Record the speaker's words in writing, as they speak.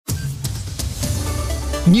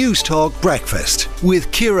News Talk Breakfast with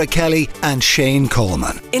Ciara Kelly and Shane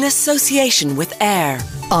Coleman. In association with AIR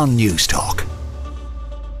on News Talk.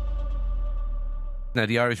 Now,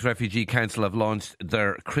 the Irish Refugee Council have launched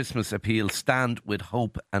their Christmas appeal, Stand with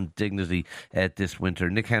Hope and Dignity, this winter.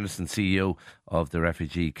 Nick Henderson, CEO of the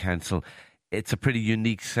Refugee Council. It's a pretty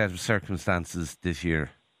unique set of circumstances this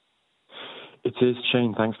year. It is,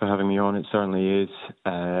 Shane. Thanks for having me on. It certainly is.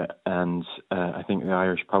 And I think the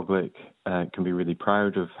Irish public can be really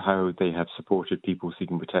proud of how they have supported people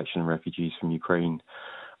seeking protection and refugees from Ukraine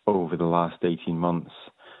over the last 18 months.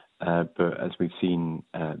 But as we've seen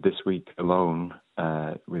this week alone,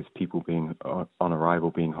 with people being on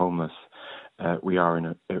arrival being homeless, we are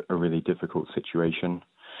in a really difficult situation.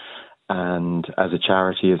 And as a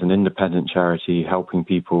charity, as an independent charity, helping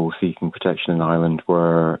people seeking protection in Ireland,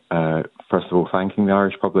 we're first of all thanking the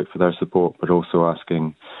Irish public for their support, but also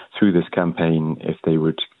asking through this campaign if they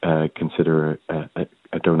would consider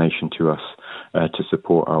a donation to us to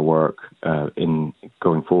support our work in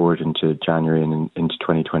going forward into January and into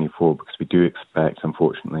 2024, because we do expect,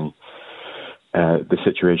 unfortunately, the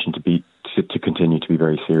situation to continue to be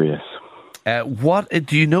very serious. What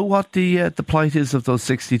do you know? What the plight is of those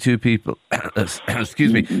 62 people?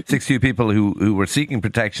 62 people who were seeking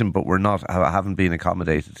protection but haven't been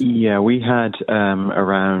accommodated. Yeah, we had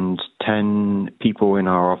around 10 people in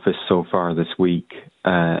our office so far this week,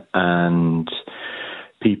 and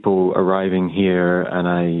people arriving here, and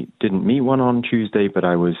I didn't meet one on Tuesday, but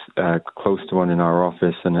I was close to one in our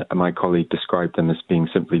office, and my colleague described them as being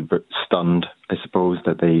simply stunned, I suppose,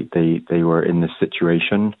 that they were in this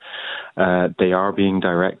situation. They are being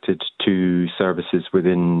directed to services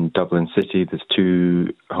within Dublin City. There's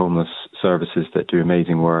 2 homeless services that do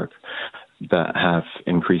amazing work that have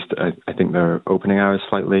increased, I think, their opening hours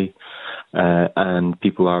slightly. And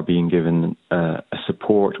people are being given a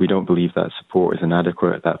support. We don't believe that support is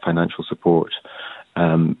inadequate, that financial support.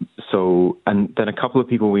 And then a couple of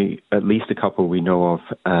people, at least a couple we know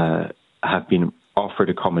of, have been offered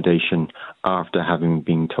accommodation after having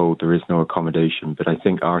been told there is no accommodation. But I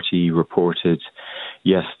think RTE reported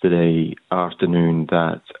yesterday afternoon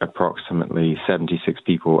that approximately 76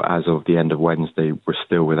 people, as of the end of Wednesday, were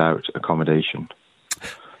still without accommodation.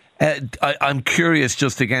 I'm curious,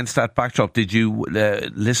 just against that backdrop, did you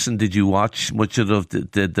listen, did you watch much of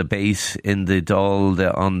the debate in the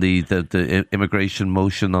Dáil on the immigration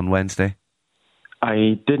motion on Wednesday?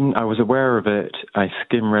 I didn't. I was aware of it. I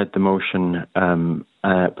skim-read the motion,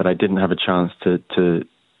 but I didn't have a chance to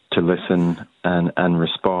listen and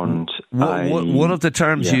respond. One of the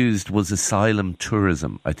terms used was asylum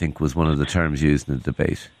tourism, I think was one of the terms used in the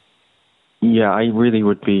debate. Yeah, I really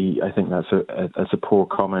would be. I think that's a poor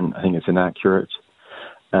comment. I think it's inaccurate.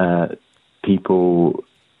 People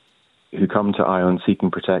who come to Ireland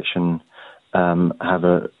seeking protection have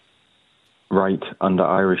a right under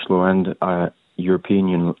Irish law and European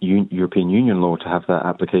Union law to have that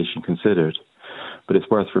application considered. But it's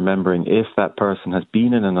worth remembering, if that person has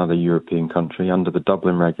been in another European country under the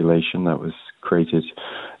Dublin regulation that was created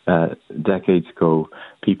decades ago,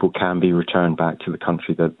 people can be returned back to the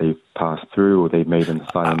country that they've passed through or they've made an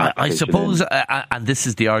asylum application. I suppose, and this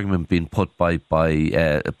is the argument being put by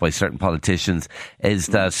certain politicians, is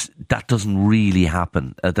that doesn't really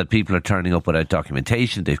happen, that people are turning up without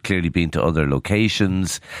documentation, they've clearly been to other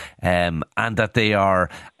locations, and that they are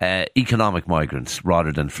economic migrants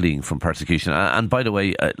rather than fleeing from persecution. And by the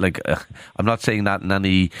way, I'm not saying that in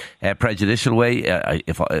any prejudicial way.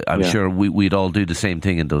 I'm sure we'd all do the same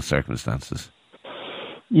thing in those circumstances.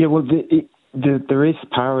 Yeah, well, there is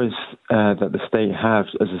powers that the state has,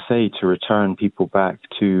 as I say, to return people back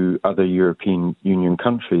to other European Union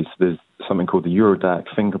countries. There's something called the Eurodac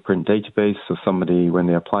fingerprint database. So somebody, when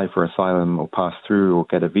they apply for asylum or pass through or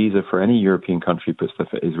get a visa for any European country,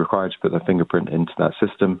 is required to put their fingerprint into that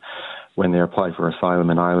system. When they apply for asylum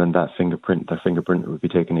in Ireland, their fingerprint would be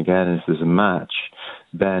taken again. And if there's a match,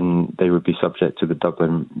 then they would be subject to the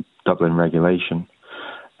Dublin regulation.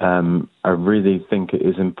 I really think it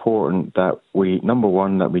is important that number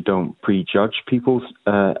one, that we don't prejudge people's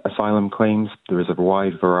asylum claims. There is a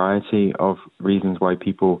wide variety of reasons why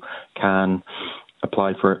people can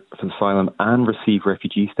apply for asylum and receive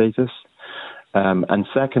refugee status. And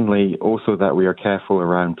secondly, also that we are careful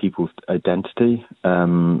around people's identity.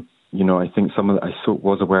 I think I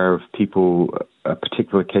was aware of people, a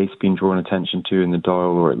particular case being drawn attention to in the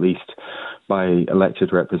Dáil, or at least by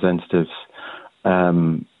elected representatives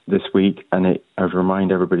this week, and I would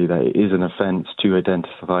remind everybody that it is an offence to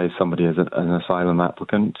identify somebody as an asylum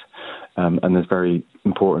applicant, and there's very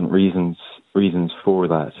important reasons for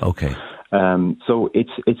that. Okay. So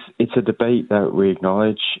it's a debate that we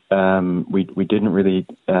acknowledge. We didn't really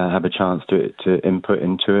have a chance to input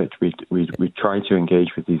into it. We try to engage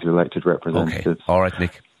with these elected representatives. Okay. All right,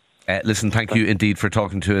 Nick. Listen, thank you indeed for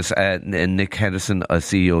talking to us. Nick Henderson,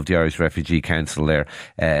 CEO of the Irish Refugee Council there,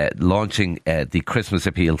 launching the Christmas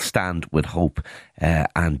appeal, Stand with Hope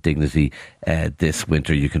and Dignity, this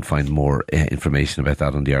winter. You can find more information about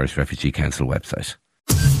that on the Irish Refugee Council website.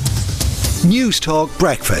 News Talk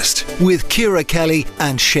Breakfast with Ciara Kelly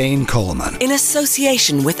and Shane Coleman. In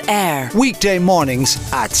association with AIR. Weekday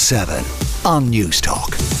mornings at 7 on News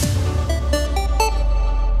Talk.